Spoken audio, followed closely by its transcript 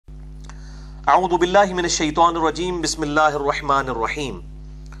अऊज़ु बिल्लाहि मिनश शैतानिर रजीम बिस्मिल्लाहिर रहमानिर रहीम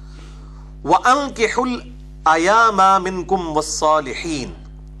व अंकिहुल अयामा मिनकुम वस्सालिहीन,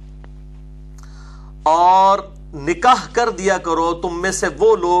 और निकाह कर दिया करो तुम में से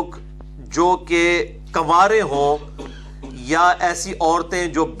वो लोग जो कि कंवारे हों या ऐसी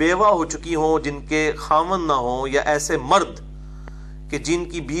औरतें जो बेवा हो चुकी हों जिनके खामन ना हो, या ऐसे मर्द कि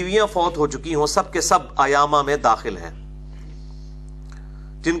जिनकी बीवियां फौत हो चुकी हों, सब के सब अयामा में दाखिल हैं,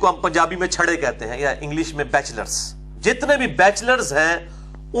 जिनको हम पंजाबी में छड़े कहते हैं या इंग्लिश में बैचलर्स। जितने भी बैचलर्स हैं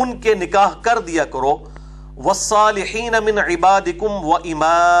उनके निकाह कर दिया करो। वस्सालिहीन मिन इबादिकुम व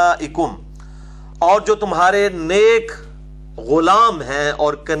इमाइकुम, और जो तुम्हारे नेक गुलाम हैं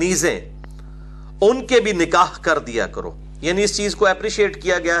और कनीजें, उनके भी निकाह कर दिया करो। यानी इस चीज को अप्रिशिएट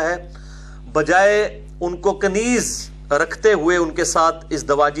किया गया है, बजाय उनको कनीज रखते हुए उनके साथ इस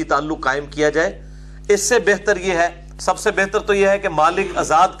दवाजी ताल्लुक कायम किया जाए। इससे बेहतर यह है, सबसे बेहतर तो यह है कि मालिक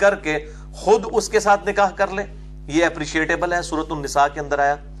आजाद करके खुद उसके साथ निकाह कर ले, यह अप्रिशिएटेबल है, सूरत उन-निसा के अंदर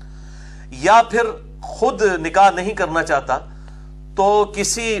आया। या फिर खुद निकाह नहीं करना चाहता तो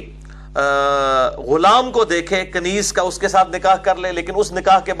किसी गुलाम को देखे कनीज का, उसके साथ निकाह कर ले, लेकिन उस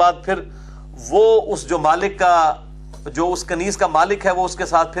निकाह के बाद फिर वो उस जो मालिक का, जो उस कनीज का मालिक है, वो उसके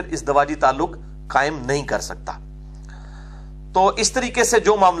साथ फिर इस दवाजी ताल्लुक कायम नहीं कर सकता। तो इस तरीके से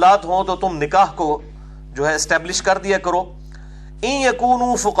जो मामलात हों तो तुम निकाह को जो है एस्टेब्लिश कर दिया करो। इन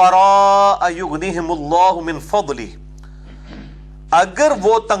यकूनु फुकरा युगनिहिमुल्लाहु मिन फضली, अगर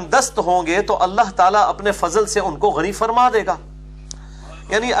वो तंगदस्त होंगे तो अल्लाह ताला अपने फजल से उनको गनी फरमा देगा।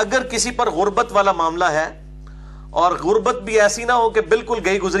 यानी अगर किसी पर गुर्बत वाला मामला है, और गुर्बत भी ऐसी ना हो कि बिल्कुल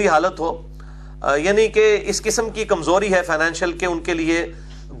गई गुजरी हालत हो, यानी कि इस किस्म की कमजोरी है फाइनेंशियल के, उनके लिए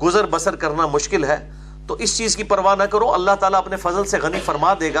गुजर बसर करना मुश्किल है, तो इस चीज की परवाह ना करो, अल्लाह ताला अपने फजल से गनी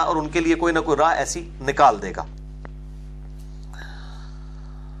फरमा देगा और उनके लिए कोई ना कोई राह ऐसी निकाल देगा।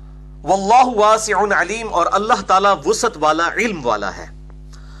 वल्लाहु वासिउन अलीम, और अल्लाह ताला वुसअत वाला, इल्म वाला है।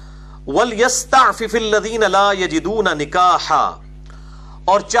 वल यस्तअफिफिल लज़ीना ला यजिदूना निकाहा,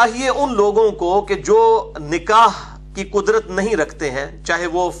 और चाहिए उन लोगों को कि जो निकाह की कुदरत नहीं रखते हैं, चाहे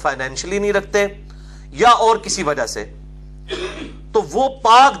वो फाइनेंशियली नहीं रखते या और किसी वजह से, तो वो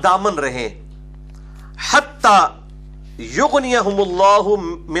पाक दामन रहे। हत्ता युगनियहुमुल्लाहु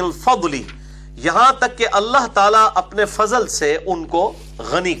मिन फضली, यहां तक कि अल्लाह ताला अपने फजल से उनको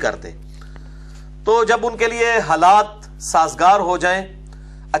गनी कर दे। तो जब उनके लिए हालात साजगार हो जाएं,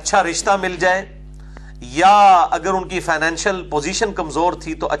 अच्छा रिश्ता मिल जाए, या अगर उनकी फाइनेंशियल पोजीशन कमजोर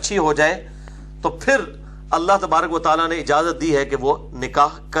थी तो अच्छी हो जाए, तो फिर अल्लाह तबारक व तआला ने इजाजत दी है कि वो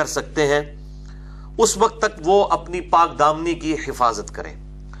निकाह कर सकते हैं। उस वक्त तक वो अपनी पाक दामनी की हिफाजत करें।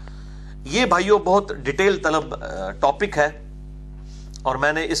 ये भाइयों बहुत डिटेल तलब टॉपिक है, और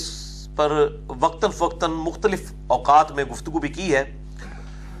मैंने इस पर वक्तन फ़वक्तन मुख्तलिफ औकात में गुफ्तगू भी की है।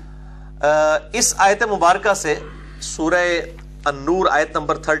 इस आयत मुबारका से, सूरह अन-नूर आयत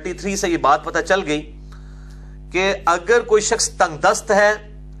नंबर 33 से ये बात पता चल गई कि अगर कोई शख्स तंगदस्त है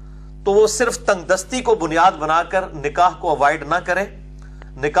तो वो सिर्फ तंगदस्ती को बुनियाद बनाकर निकाह को अवॉइड ना करे,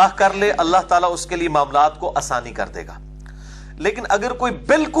 निकाह कर ले, अल्लाह ताला उसके लिए मामलात को आसानी कर देगा। लेकिन अगर कोई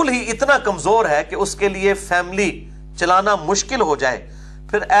बिल्कुल ही इतना कमजोर है कि उसके लिए फैमिली चलाना मुश्किल हो जाए,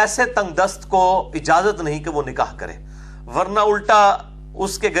 फिर ऐसे तंगदस्त को इजाजत नहीं कि वो निकाह करे, वरना उल्टा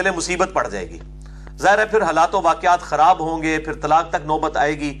उसके गले मुसीबत पड़ जाएगी। जाहिर है फिर हालात व वाक़यात खराब होंगे, फिर तलाक तक नौबत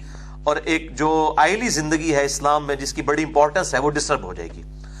आएगी, और एक जो आइली जिंदगी है इस्लाम में जिसकी बड़ी इंपॉर्टेंस है वो डिस्टर्ब हो जाएगी।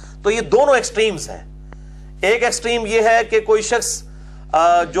 तो ये दोनों एक्सट्रीम्स हैं। एक एक्सट्रीम ये है कि कोई शख्स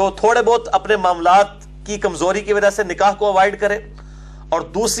जो थोड़े बहुत अपने मामलात की कमजोरी की वजह से निकाह को अवॉइड करे, और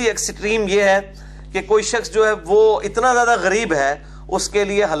दूसरी एक्सट्रीम ये है कि कोई शख्स जो है वो इतना ज्यादा गरीब है, उसके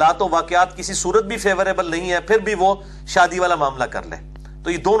लिए हालात व वाक़यात किसी सूरत भी फेवरेबल नहीं है, फिर भी वो शादी वाला मामला कर ले।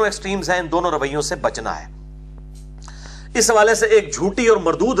 तो ये दोनों एक्सट्रीम्स हैं, इन दोनों रवैयों से बचना है। इस हवाले से एक झूठी और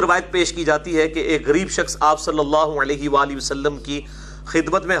मरदूद रवायत पेश की जाती है कि एक गरीब शख्स आप सल्लल्लाहु अलैहि वसल्लम की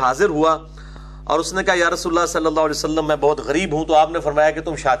खिदमत में हाजिर हुआ, और उसने कहा या रसूलुल्लाह सल्लल्लाहु अलैहि वसल्लम मैं बहुत गरीब हूं। तो आपने फरमाया कि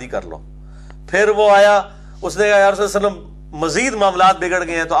तुम शादी कर लो। फिर वो आया, उसने कहा या रसूलुल्लाह सल्लल्लाहु मजीद मामलात बिगड़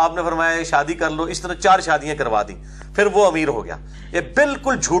गए हैं, तो आपने फरमाया शादी कर लो। इस तरह 4 शादियां करवा दी, फिर वो अमीर हो गया। ये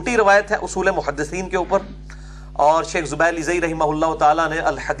बिल्कुल झूठी रवायत है उसूल मुहद्दिसीन के ऊपर, और शेख जुबैर लिज़ई रहमहुल्लाह ताला ने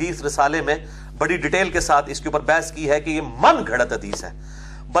अल हदीस रिसाले में बड़ी डिटेल के साथ इसके ऊपर बहस की है कि ये मन घड़त हदीस है।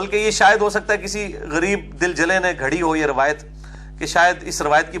 बल्कि ये शायद हो सकता है किसी गरीब दिल जले ने घड़ी हो ये रवायत, कि शायद इस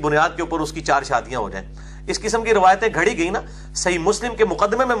रवायत की बुनियाद के ऊपर उसकी 4 शादियां हो जाएं। इस किस्म की रवायतें घड़ी गई ना, सही मुस्लिम के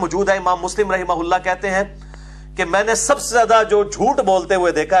मुकदमे में मौजूद है। इमाम मुस्लिम रहमहुल्लाह कहते हैं कि मैंने सबसे ज्यादा जो झूठ बोलते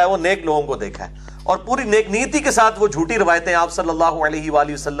हुए देखा है वो नेक लोगों को देखा है, और पूरी नेक नीति के साथ वो झूठी रवायतें आप सल्लल्लाहु अलैहि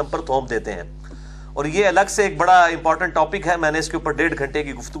वसल्लम पर थोप देते हैं। اور یہ الگ سے ایک بڑا امپورٹنٹ ٹاپک ہے. میں نے اس کے اوپر 1.5 گھنٹے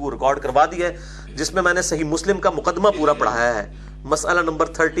کی گفتگو ریکارڈ کروا دی ہے, جس میں نے صحیح مسلم کا مقدمہ پورا پڑھایا ہے. مسئلہ نمبر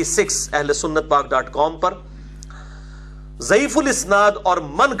 36 اہل سنت پاک.com پر ضعیف الاسناد اور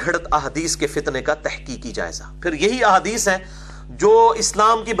من گھڑت احادیث کے فتنے کا تحقیقی جائزہ. پھر یہی احادیث ہیں جو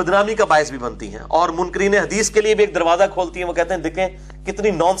اسلام کی بدنامی کا باعث بھی بنتی ہیں اور منکرین حدیث کے لیے بھی ایک دروازہ کھولتی ہیں. وہ کہتے ہیں دیکھیں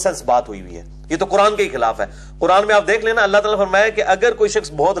کتنی نان سینس بات ہوئی ہوئی ہے, یہ تو قرآن کے ہی خلاف ہے. قرآن میں آپ دیکھ لینا اللہ تعالیٰ فرمایا کہ اگر کوئی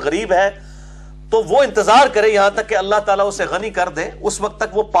شخص بہت غریب ہے تو وہ انتظار کرے یہاں تک کہ اللہ تعالیٰ اسے غنی کر دے, اس وقت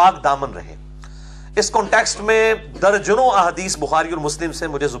تک وہ پاک دامن رہے. اس کانٹیکسٹ میں درجنوں احادیث بخاری اور مسلم سے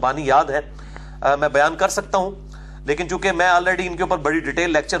مجھے زبانی یاد ہے, میں بیان کر سکتا ہوں, لیکن چونکہ میں آلریڈی ان کے اوپر بڑی ڈیٹیل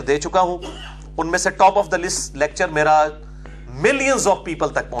لیکچر دے چکا ہوں, ان میں سے top of the list lecture میرا ملینز آف پیپل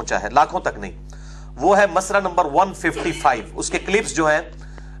تک پہنچا ہے, لاکھوں تک نہیں. وہ ہے مسئلہ نمبر 155. اس کے کلپس جو ہیں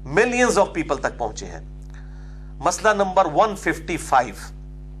ملینز آف پیپل تک پہنچے ہیں. مسئلہ نمبر 155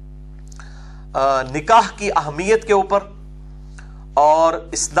 نکاح کی اہمیت کے اوپر اور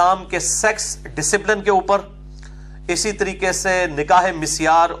اسلام کے سیکس ڈسپلن کے اوپر, اسی طریقے سے نکاح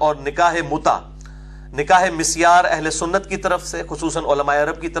مسیار اور نکاح متع. نکاح مسیار اہل سنت کی طرف سے خصوصاً علماء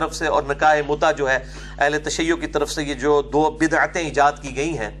عرب کی طرف سے, اور نکاح متع جو ہے اہل تشیع کی طرف سے, یہ جو دو بدعتیں ایجاد کی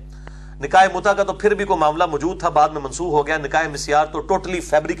گئی ہیں. نکاح متع کا تو پھر بھی کوئی معاملہ موجود تھا, بعد میں منسوخ ہو گیا. نکاح مسیار تو ٹوٹلی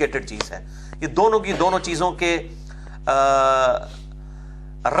فیبریکیٹڈ چیز ہے. یہ دونوں چیزوں کے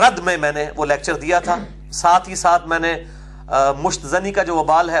رد میں نے وہ لیکچر دیا تھا. ساتھ ہی ساتھ میں نے مشت زنی کا جو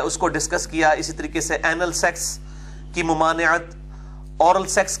وبال ہے اس کو ڈسکس کیا. اسی طریقے سے اینل سیکس کی ممانعت, اورل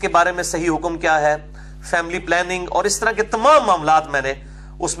سیکس کے بارے میں صحیح حکم کیا ہے, فیملی پلاننگ, اور اس طرح کے تمام معاملات میں نے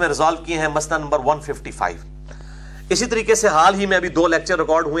اس میں ریزالو کیے ہیں. مسئلہ نمبر 155. اسی طریقے سے حال ہی میں ابھی 2 لیکچر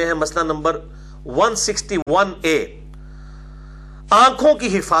ریکارڈ ہوئے ہیں. مسئلہ نمبر 161A آنکھوں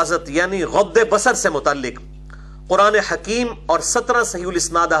کی حفاظت یعنی غض بصر سے متعلق قرآن حکیم اور 17 صحیح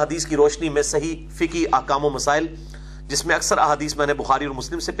الاسناد احادیث کی روشنی میں صحیح فقہی احکام و مسائل, جس میں اکثر احادیث میں نے بخاری اور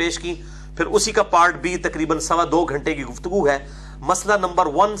مسلم سے پیش کی. پھر اسی کا پارٹ بی تقریباً 2.25 گھنٹے کی گفتگو ہے. مسئلہ نمبر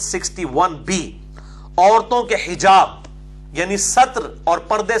 161B عورتوں کے حجاب یعنی ستر اور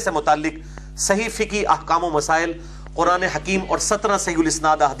پردے سے متعلق صحیح فقہی احکام و مسائل قرآن حکیم اور 17 صحیح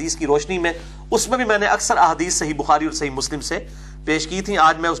الاسناد احادیث کی روشنی میں. اس میں بھی میں نے اکثر احادیث صحیح بخاری اور صحیح مسلم سے پیش کی تھی.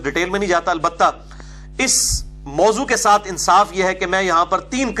 آج میں اس ڈیٹیل میں نہیں جاتا, البتہ اس موضوع کے ساتھ انصاف یہ ہے کہ میں یہاں پر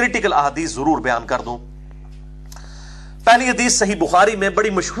 3 کریٹیکل احادیث ضرور بیان کر دوں. پہلی حدیث صحیح بخاری میں بڑی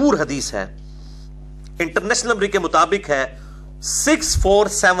مشہور حدیث ہے, انٹرنیشنل نمبر کے مطابق ہے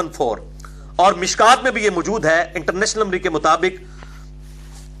 6474, اور مشکات میں بھی یہ موجود ہے انٹرنیشنل نمبر کے مطابق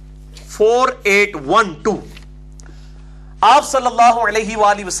 4812. آپ صلی اللہ علیہ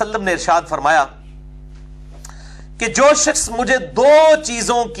وآلہ وسلم نے ارشاد فرمایا کہ جو شخص مجھے 2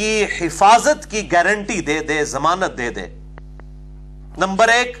 چیزوں کی حفاظت کی گارنٹی دے دے, ضمانت دے دے. نمبر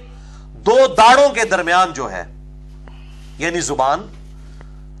 1 2 داڑوں کے درمیان جو ہے یعنی زبان,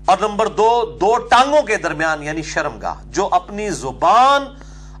 اور نمبر 2 ٹانگوں کے درمیان یعنی شرمگاہ. جو اپنی زبان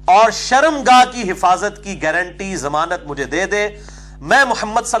اور شرمگاہ کی حفاظت کی گارنٹی ضمانت مجھے دے دے, میں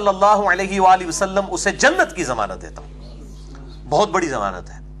محمد صلی اللہ علیہ وآلہ وسلم اسے جنت کی ضمانت دیتا ہوں. بہت بڑی ضمانت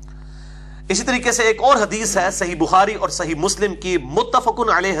ہے. اسی طریقے سے ایک اور حدیث ہے صحیح بخاری اور صحیح مسلم کی متفقن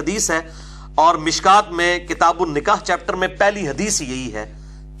علیہ حدیث ہے, اور مشکات میں کتاب النکاح چیپٹر میں پہلی حدیث یہی ہے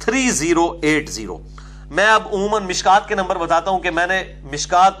 3080. میں اب عموماً مشکات کے نمبر بتاتا ہوں کہ میں نے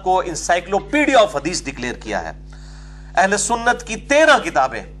مشکات کو انسائکلوپیڈیا آف حدیث ڈکلیئر کیا ہے. اہل سنت کی 13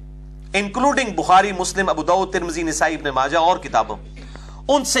 کتابیں انکلوڈنگ بخاری, مسلم, ابو داؤد, ترمذی, نسائی, ابن ماجہ اور کتابوں,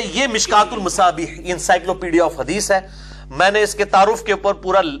 ان سے یہ مشکات المصابیح انسائکلوپیڈیا آف حدیث ہے. میں نے اس کے تعارف کے اوپر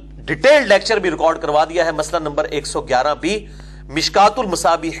پورا ڈیٹیل لیکچر بھی ریکارڈ کروا دیا ہے. مسئلہ نمبر 111B مشکات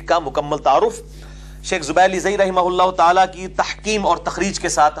المصابیح کا مکمل تعارف شیخ زبیر علی زئی رحمہ اللہ تعالی کی تحکیم اور تخریج کے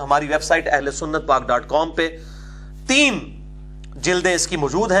ساتھ ہماری ویب سائٹ اہل سنت پاک.com پہ 3 جلدیں اس کی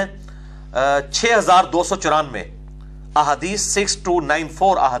موجود ہیں. 6294 احادیث,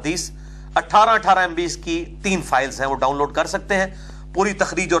 6294 احادیث, 18 MB کی 3 فائلز ہیں, وہ ڈاؤن لوڈ کر سکتے ہیں. پوری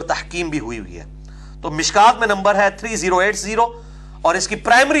تخریج اور تحکیم بھی ہوئی ہوئی ہے. تو مشکات میں نمبر ہے 3080, اور اس کی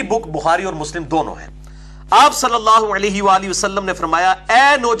پرائمری بک بخاری اور مسلم دونوں ہیں. آپ صلی اللہ علیہ وآلہ وسلم نے فرمایا,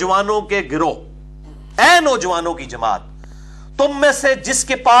 اے نوجوانوں کے گروہ, اے نوجوانوں کی جماعت, تم میں سے جس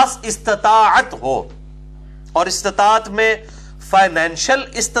کے پاس استطاعت ہو, اور استطاعت میں فائنینشل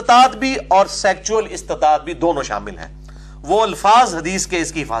استطاعت بھی اور سیکچول استطاعت بھی دونوں شامل ہیں, وہ الفاظ حدیث کے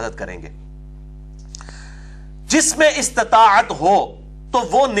اس کی حفاظت کریں گے. جس میں استطاعت ہو تو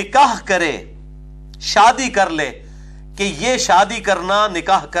وہ نکاح کرے, شادی کر لے, کہ یہ شادی کرنا,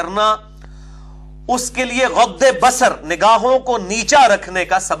 نکاح کرنا اس کے لیے غض بصر, نگاہوں کو نیچا رکھنے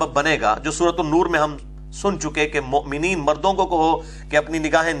کا سبب بنے گا, جو سورۃ النور میں ہم سن چکے کہ مومنین مردوں کو کہو کہ اپنی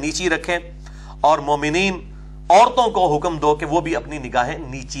نگاہیں نیچی رکھیں, اور مومنین عورتوں کو حکم دو کہ وہ بھی اپنی نگاہیں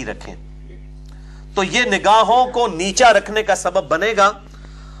نیچی رکھیں. تو یہ نگاہوں کو نیچا رکھنے کا سبب بنے گا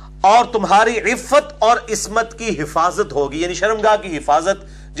اور تمہاری عفت اور عصمت کی حفاظت ہوگی، یعنی شرمگاہ کی حفاظت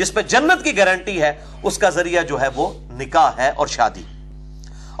جس پہ جنت کی گارنٹی ہے، اس کا ذریعہ جو ہے وہ نکاح ہے اور شادی.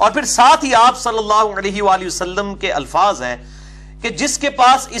 اور پھر ساتھ ہی آپ صلی اللہ علیہ وآلہ وسلم کے الفاظ ہیں کہ جس کے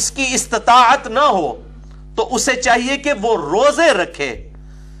پاس اس کی استطاعت نہ ہو تو اسے چاہیے کہ وہ روزے رکھے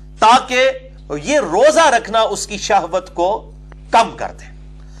تاکہ یہ روزہ رکھنا اس کی شہوت کو کم کر دے.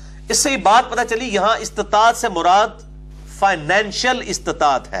 اس سے یہ بات پتہ چلی یہاں استطاعت سے مراد فائنینشل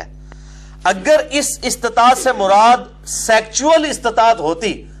استطاعت ہے. اگر اس استطاعت سے مراد سیکچول استطاعت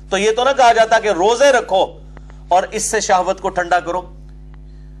ہوتی تو یہ تو نہ کہا جاتا کہ روزے رکھو اور اس سے شہوت کو ٹھنڈا کرو.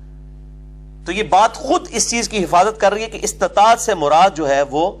 تو یہ بات خود اس چیز کی حفاظت کر رہی ہے کہ استطاعت سے مراد جو ہے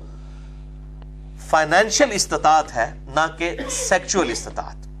وہ فائنینشل استطاعت ہے، نہ کہ سیکچول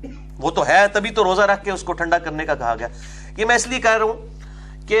استطاعت. وہ تو ہے تبھی تو روزہ رکھ کے اس کو ٹھنڈا کرنے کا کہا گیا. یہ میں اس لیے کہہ رہا ہوں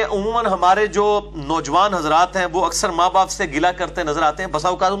کہ عموماً ہمارے جو نوجوان حضرات ہیں وہ اکثر ماں باپ سے گلہ کرتے نظر آتے ہیں. بسا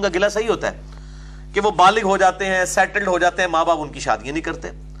اوقات ان کا گلہ صحیح ہوتا ہے کہ وہ بالغ ہو جاتے ہیں، سیٹلڈ ہو جاتے ہیں، ماں باپ ان کی شادیاں نہیں کرتے.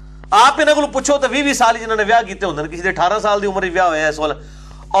 آپ انہوں کو پوچھو تو 20 سال جنہوں نے ویاہ کیتے ہوتے ہیں، کسی 18 سال دی عمر ویاہ ہوا ہے 16،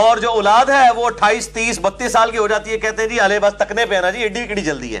 اور جو اولاد ہے وہ 28 30 32 سال کی ہو جاتی ہے. کہتے ہیں جی ہلے بس تکنے پہ ہے نا جی، ایڈی کیڑی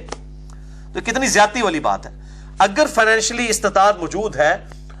جلدی ہے. تو کتنی زیادتی والی بات ہے. اگر فائنینشلی استطاعت موجود ہے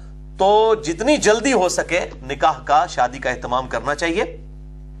تو جتنی جلدی ہو سکے نکاح کا، شادی کا اہتمام کرنا چاہیے.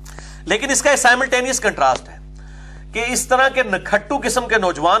 لیکن اس کا سائملٹینیس کنٹراسٹ ہے کہ اس طرح کے نکھٹو قسم کے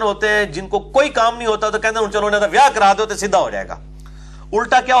نوجوان ہوتے ہیں جن کو کوئی کام نہیں ہوتا تو کہتے ہیں چلو انہیں ویاہ کرا دو تو سیدھا ہو جائے گا.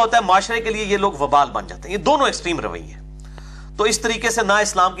 الٹا کیا ہوتا ہے، معاشرے کے لیے یہ لوگ وبال بن جاتے ہیں. یہ دونوں ایکسٹریم رویے ہیں. تو اس طریقے سے نہ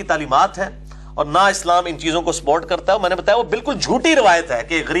اسلام کی تعلیمات ہے اور نہ اسلام ان چیزوں کو سپورٹ کرتا ہے. میں نے بتایا وہ بالکل جھوٹی روایت ہے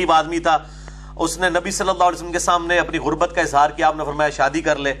کہ ایک غریب آدمی تھا، اس نے نبی صلی اللہ علیہ وسلم کے سامنے اپنی غربت کا اظہار کیا. آپ نے فرمایا شادی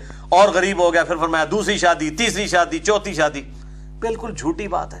کر لے، اور غریب ہو گیا. پھر فرمایا دوسری شادی، تیسری شادی، چوتھی شادی. بالکل جھوٹی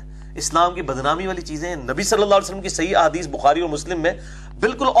بات ہے. اسلام کی بدنامی والی چیزیں نبی صلی اللہ علیہ وسلم کی صحیح احادیث بخاری اور مسلم میں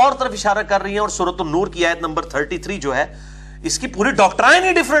بالکل اور طرف اشارہ کر رہی ہیں. اور سورۃ النور کی آیت نمبر 33 جو ہے اس کی پوری ڈاکٹرائن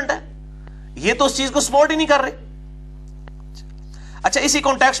ہی ڈیفرنٹ ہے. یہ تو اس چیز کو سپورٹ ہی نہیں کر رہے. اچھا، اسی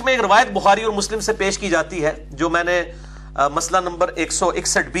کانٹیکسٹ میں ایک روایت بخاری اور مسلم سے پیش کی جاتی ہے جو میں نے مسئلہ نمبر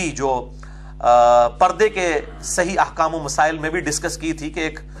 161 جو پردے کے صحیح احکام و مسائل میں بھی ڈسکس کی تھی کہ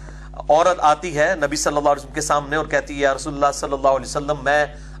ایک عورت آتی ہے نبی صلی اللہ علیہ وسلم کے سامنے اور کہتی ہے یا رسول اللہ صلی اللہ علیہ وسلم میں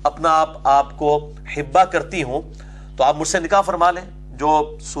اپنا آپ کو حبہ کرتی ہوں تو آپ مجھ سے نکاح فرما لیں.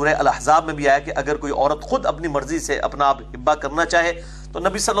 جو سورہ الاحزاب میں بھی آیا کہ اگر کوئی عورت خود اپنی مرضی سے اپنا آپ حبہ کرنا چاہے تو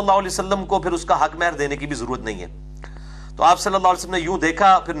نبی صلی اللہ علیہ وسلم کو پھر اس کا حق مہر دینے کی بھی ضرورت نہیں ہے. تو آپ صلی اللہ علیہ وسلم نے یوں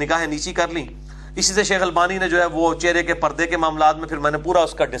دیکھا، پھر نگاہیں نیچی کر لیں. اسی سے شیخ البانی نے جو ہے وہ چہرے کے پردے کے معاملات میں پھر میں نے پورا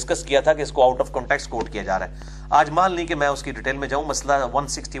اس کا ڈسکس کیا تھا کہ اس کو آؤٹ آف کانٹیکسٹ کوٹ کیا جا رہا ہے. آج محل نہیں کہ میں اس کی ڈیٹیل میں جاؤں. مسئلہ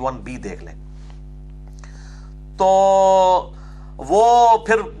 161B دیکھ لیں. تو وہ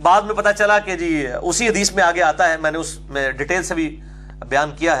پھر بعد میں پتا چلا کہ جی اسی حدیث میں آگے آتا ہے، میں نے اس میں ڈیٹیل سے بھی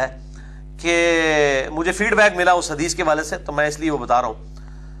بیان کیا ہے کہ مجھے فیڈ بیک ملا اس حدیث کے والے سے، تو میں اس لیے وہ بتا رہا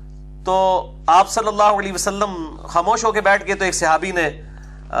ہوں. تو آپ صلی اللہ علیہ وسلم خاموش ہو کے بیٹھ گئے تو ایک صحابی نے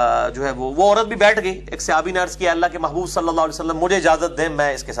جو ہے وہ عورت بھی بیٹھ گئی. ایک صحابی نے عرض کیا اللہ کے محبوب صلی اللہ علیہ وسلم مجھے اجازت دیں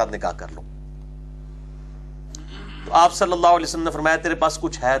میں اس کے ساتھ نکاح کر لوں. تو آپ صلی اللہ علیہ وسلم نے فرمایا تیرے پاس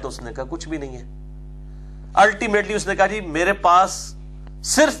کچھ ہے؟ تو اس نے کہا کچھ بھی نہیں ہے. الٹیمیٹلی اس نے کہا جی میرے پاس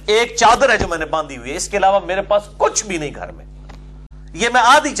صرف ایک چادر ہے جو میں نے باندھی ہوئی ہے، اس کے علاوہ میرے پاس کچھ بھی نہیں گھر میں. یہ میں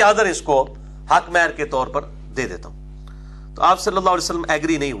آدھی چادر اس کو حق مہر کے طور پر دے دیتا ہوں. تو آپ صلی اللہ علیہ وسلم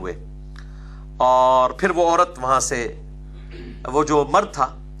ایگری نہیں ہوئے اور پھر وہ عورت وہاں سے، وہ جو مرد تھا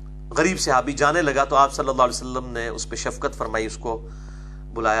غریب صحابی جانے لگا. تو آپ صلی اللہ علیہ وسلم نے اس پہ شفقت فرمائی، اس کو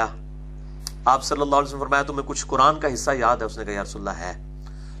بلایا. آپ صلی اللہ علیہ وسلم فرمایا تمہیں کچھ قرآن کا حصہ یاد ہے؟ اس نے کہا یا رسول اللہ ہے.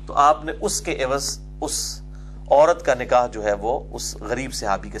 تو آپ نے اس کے عوض اس عورت کا نکاح جو ہے وہ اس غریب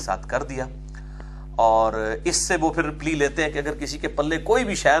صحابی کے ساتھ کر دیا. اور اس سے وہ پھر پلی لیتے ہیں کہ اگر کسی کے پلے کوئی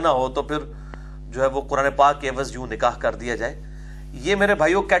بھی شے نہ ہو تو پھر جو ہے وہ قرآن پاک کے عوض یوں نکاح کر دیا جائے. یہ میرے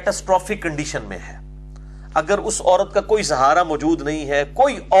بھائیوں کیٹاسٹروفک کنڈیشن میں ہے. اگر اس عورت کا کوئی سہارا موجود نہیں ہے،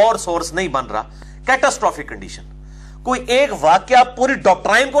 کوئی اور سورس نہیں بن رہا، کیٹاسٹروفک کنڈیشن. کوئی ایک واقعہ پوری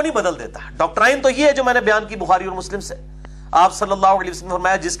ڈاکٹرائن کو نہیں بدل دیتا. ڈاکٹرائن تو یہ ہے جو میں نے بیان کی بخاری اور مسلم سے. آپ صلی اللہ علیہ وسلم نے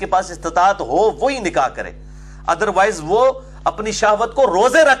فرمایا جس کے پاس استطاعت ہو وہی نکاح کرے، ادروائز وہ اپنی شہوت کو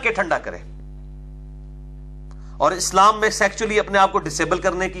روزے رکھ کے ٹھنڈا کرے. اور اسلام میں سیکچولی اپنے آپ کو ڈسیبل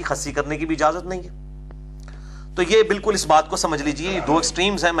کرنے کی، خصی کرنے کی بھی اجازت نہیں ہے. تو یہ بالکل اس بات کو سمجھ لیجئے، یہ دو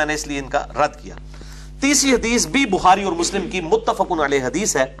ایکسٹریمز ہیں، میں نے اس لیے ان کا رد کیا. تیسری حدیث بھی بخاری اور مسلم کی متفق علیہ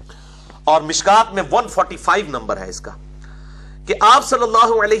حدیث ہے اور مشکات میں 145 نمبر ہے اس کا، کہ آپ صلی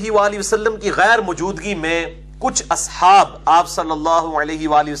اللہ علیہ وآلہ وسلم کی غیر موجودگی میں کچھ اصحاب آپ صلی اللہ علیہ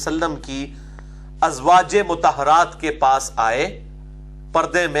وآلہ وسلم کی अज़वाजे मुतहरात के पास आए,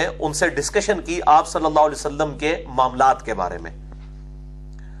 पर्दे में उनसे डिस्कशन की आप सल्लल्लाहु अलैहि वसल्लम के मामलात के बारे में,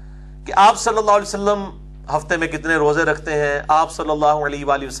 कि आप सल्लल्लाहु अलैहि वसल्लम हफ्ते में कितने रोजे रखते हैं, आप सल्लल्लाहु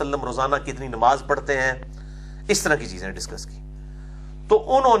अलैहि वसल्लम रोजाना कितनी नमाज पढ़ते हैं, इस तरह की चीजें डिस्कस की। तो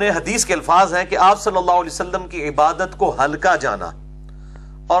उन्होंने, हदीस के अल्फाज हैं कि आप सल्लल्लाहु अलैहि वसल्लम की इबादत को हल्का जाना,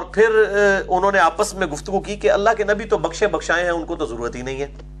 और फिर उन्होंने आपस में गुफ्तगू की कि अल्लाह के नबी तो बख्शे बख्शाए हैं, उनको तो जरूरत ही नहीं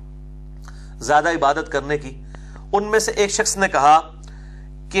है ज्यादा इबादत करने की। उनमें से एक शख्स ने कहा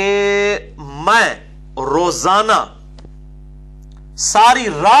कि मैं रोजाना सारी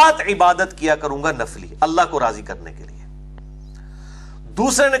रात इबादत किया करूंगा नफली, अल्लाह को राजी करने के लिए।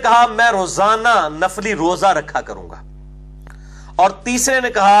 दूसरे ने कहा मैं रोजाना नफली रोजा रखा करूंगा, और तीसरे ने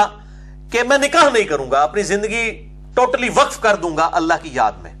कहा कि मैं निकाह नहीं करूंगा, अपनी जिंदगी टोटली वक्फ कर दूंगा अल्लाह की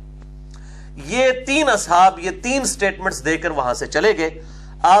याद में। ये तीन असहाब ये तीन स्टेटमेंट्स देकर वहां से चले गए।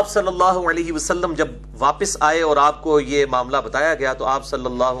 आप सल्लल्लाहु अलैहि वसल्लम जब वापस आए और आपको ये मामला बताया गया तो आप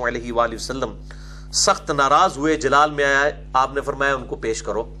सल्लल्लाहु अलैहि वसल्लम सख्त नाराज हुए, जलाल में आया। आपने फरमाया उनको पेश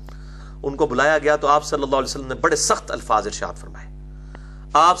करो। उनको बुलाया गया तो आप सल्लल्लाहु अलैहि वसल्लम ने बड़े सख्त अल्फाज इरशाद फरमाए।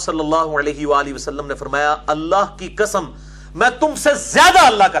 आप सल्लल्लाहु अलैहि वसल्लम ने फरमाया, अल्लाह की कसम मैं तुमसे ज्यादा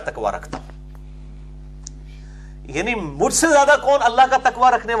अल्लाह का तकवा रखता हूं। यानी मुझसे ज्यादा कौन अल्लाह का तकवा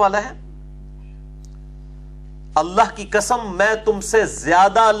रखने वाला है? अल्लाह की कसम मैं तुमसे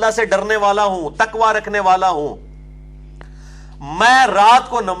ज्यादा अल्लाह से डरने वाला हूं, तकवा रखने वाला हूं। मैं रात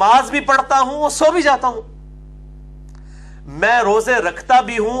को नमाज भी पढ़ता हूं और सो भी जाता हूं। मैं रोजे रखता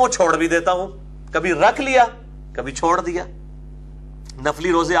भी हूं और छोड़ भी देता हूं, कभी रख लिया कभी छोड़ दिया।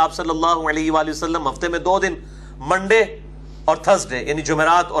 नफली रोजे आप सल्लल्लाहु अलैहि वसल्लम हफ्ते में 2 दिन, मंडे और थर्सडे यानी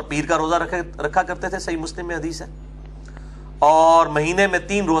जुमेरात और पीर का रोजा रखा करते थे, सही मुस्लिम में हदीस है। और महीने में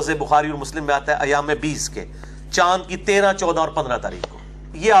 3 रोजे, बुखारी और मुस्लिम में आता है अयाम 20 के, चांद की 13, 14 और 15 तारीख को,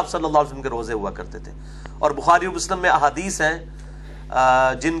 ये आप सल्लल्लाहु अलैहि वसल्लम के रोजे हुआ करते थे। और बुखारी और मुस्लिम में अहादीस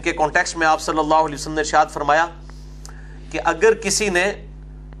हैं जिनके कॉन्टेक्स्ट में आप सल्लल्लाहु अलैहि वसल्लम ने इरशाद फरमाया कि अगर किसी ने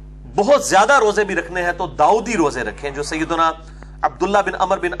बहुत ज्यादा रोजे भी रखने हैं तो दाऊदी रोजे रखें, जो सैयदना अब्दुल्ला बिन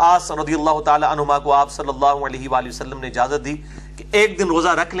अमर बिन आस रदियल्लाहु ताला अन्हुमा को आप सल्लल्लाहु अलैहि वसल्लम ने इजाजत दी कि एक दिन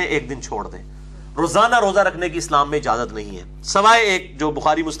रोजा रख लें, एक दिन छोड़ दें। रोजाना रोजा रखने की इस्लाम में इजाजत नहीं है, सवाए एक जो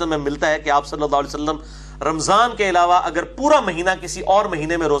बुखारी मुस्लिम में मिलता है कि आप सल्लल्लाहु अलैहि वसल्लम रमजान के अलावा अगर पूरा महीना किसी और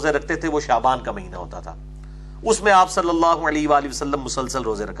महीने में रोजे रखते थे, वो शाबान का महीना होता था, उसमें आप सल्लल्लाहु अलैहि वसल्लम मुसलसल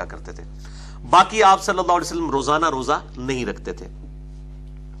रोजे रखा करते थे। बाकी आप सल्लल्लाहु अलैहि वसल्लम रोजाना रोजा नहीं रखते थे।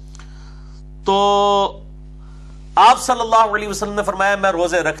 तो आप सल्लल्लाहु अलैहि वसल्लम ने फरमाया मैं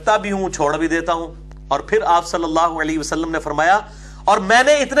रोजे रखता भी हूं, छोड़ भी देता हूं। और फिर आप सल्लल्लाहु अलैहि वसल्लम ने फरमाया और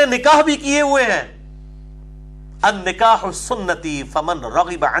मैंने इतने निकाह भी किए हुए हैं, अन निकाह सुन्नती फमन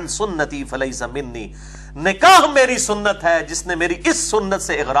रगिब अन सुन्नती फलैसा मिन्नी, निकाह मेरी सुन्नत है, जिसने मेरी इस सुन्नत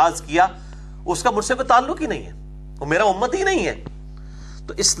से इगराज किया उसका मुझसे कोई ताल्लुक ही नहीं है, वो मेरा उम्मत ही नहीं है।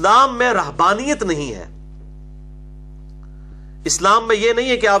 तो इस्लाम में रहबानियत नहीं है। इस्लाम में यह नहीं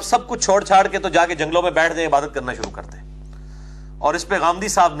है कि आप सब कुछ छोड़ छाड़ के तो जाके जंगलों में बैठ जाए इबादत करना शुरू कर दें। और इस पे गांधी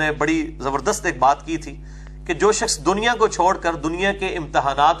साहब ने बड़ी जबरदस्त एक बात की थी कि जो शख्स दुनिया को छोड़कर, दुनिया के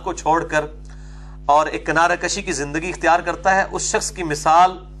इम्तहानात को छोड़कर और एक किनारा कशी की जिंदगी इख्तियार करता है, उस शख्स की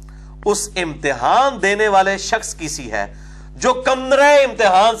मिसाल उस इम्तिहान देने वाले शख्स की सी है जो कमरे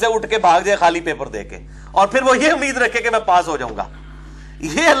इम्तिहान से उठ के भाग जाए खाली पेपर देके और फिर वो ये उम्मीद रखे कि मैं पास हो जाऊंगा।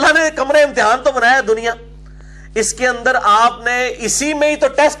 ये अल्लाह ने कमरे इम्तिहान तो बनाया दुनिया, इसके अंदर आपने इसी में ही तो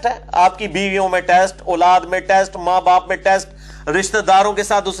टेस्ट है, आपकी बीवियों में टेस्ट, औलाद में टेस्ट, मां बाप में टेस्ट, रिश्तेदारों के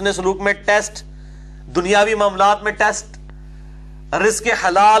साथ उसने सलूक में टेस्ट, दुनियावी मामलात में टेस्ट, रिज़्क़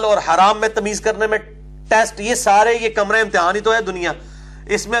हलाल और हराम में तमीज करने में टेस्ट। ये सारे ये कमरे इम्तिहान ही तो है दुनिया।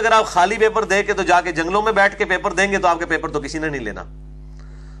 इसमें अगर आप खाली पेपर दे के तो जाके जंगलों में बैठ के पेपर देंगे तो आपके पेपर तो किसी ने नहीं लेना।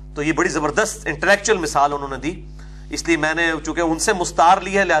 तो ये बड़ी जबरदस्त इंटेलेक्चुअल मिसाल उन्होंने दी, इसलिए मैंने चूंकि उनसे मुस्तार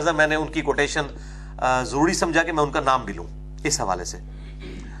ली है लिहाजा मैंने उनकी कोटेशन जरूरी समझा कि मैं उनका नाम भी लूं इस हवाले से।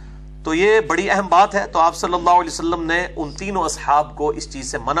 तो ये बड़ी अहम बात है। तो आप सल्लल्लाहु अलैहि वसल्लम ने उन तीनों असहाब को इस चीज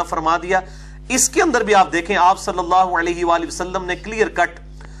से मना फरमा दिया। इसके अंदर भी आप देखें आप सल्लल्लाहु अलैहि वसल्लम ने क्लियर कट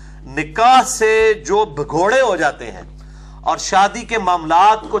निकाह से जो भगोड़े हो जाते हैं और शादी के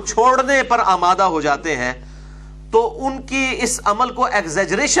मामलात को छोड़ने पर आमादा हो जाते हैं, तो उनकी इस अमल को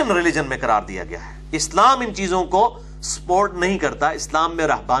एग्जेजरेशन रिलीजन में करार दिया गया है। इस्लाम इन चीजों को सपोर्ट नहीं करता। इस्लाम में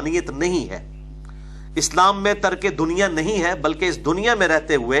रहबानियत नहीं है, इस्लाम में तर्क दुनिया नहीं है, बल्कि इस दुनिया में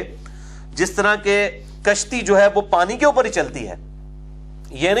रहते हुए जिस तरह के कश्ती जो है वो पानी के ऊपर ही चलती है,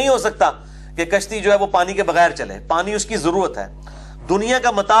 यह नहीं हो सकता कि कश्ती जो है वो पानी के बगैर चले, पानी उसकी जरूरत है। दुनिया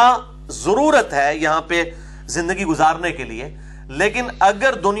का मता जरूरत है यहां पे जिंदगी गुजारने के लिए, लेकिन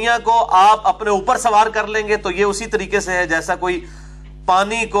अगर दुनिया को आप अपने ऊपर सवार कर लेंगे तो ये उसी तरीके से है जैसा कोई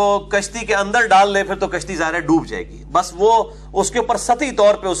پانی کو کشتی کے اندر ڈال لے پھر تو کشتی ظاہر ہے ڈوب جائے گی. بس وہ اس کے اوپر سطحی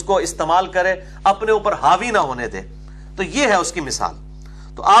طور پہ اس کو استعمال کرے, اپنے اوپر حاوی نہ ہونے دے. تو یہ ہے اس کی مثال.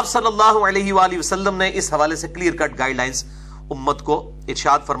 تو آپ صلی اللہ علیہ وآلہ وسلم نے اس حوالے سے کلیئر کٹ گائیڈ لائنز امت کو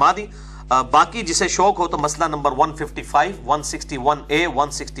ارشاد فرما دی. باقی جسے شوق ہو تو مسئلہ نمبر 155, 161A,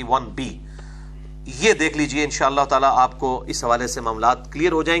 161B یہ دیکھ لیجئے. انشاءاللہ تعالی آپ کو اس حوالے سے معاملات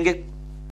کلیئر ہو جائیں گے.